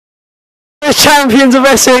the champions of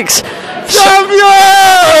Essex.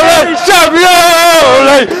 Champion!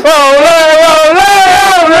 Champion!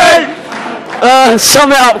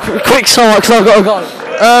 Sum it up, quick sum up, because I've got to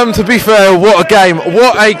go. To be fair, what a game!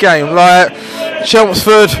 What a game! Like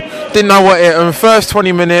Chelmsford didn't know what it. And first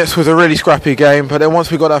 20 minutes was a really scrappy game, but then once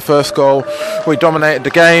we got our first goal, we dominated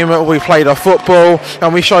the game. We played our football,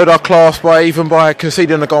 and we showed our class by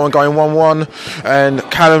conceding a goal and going 1-1, and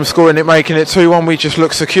Callum scoring it, making it 2-1. We just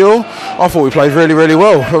looked secure. I thought we played really, really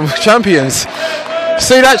well. Champions.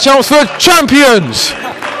 See that, Chelmsford? Champions.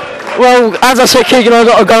 Well, as I said, Keegan, I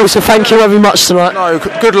got to go, so thank you very much tonight. No,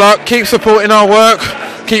 good luck. Keep supporting our work.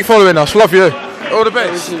 Keep following us. Love you. All the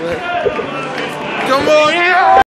best. Come on.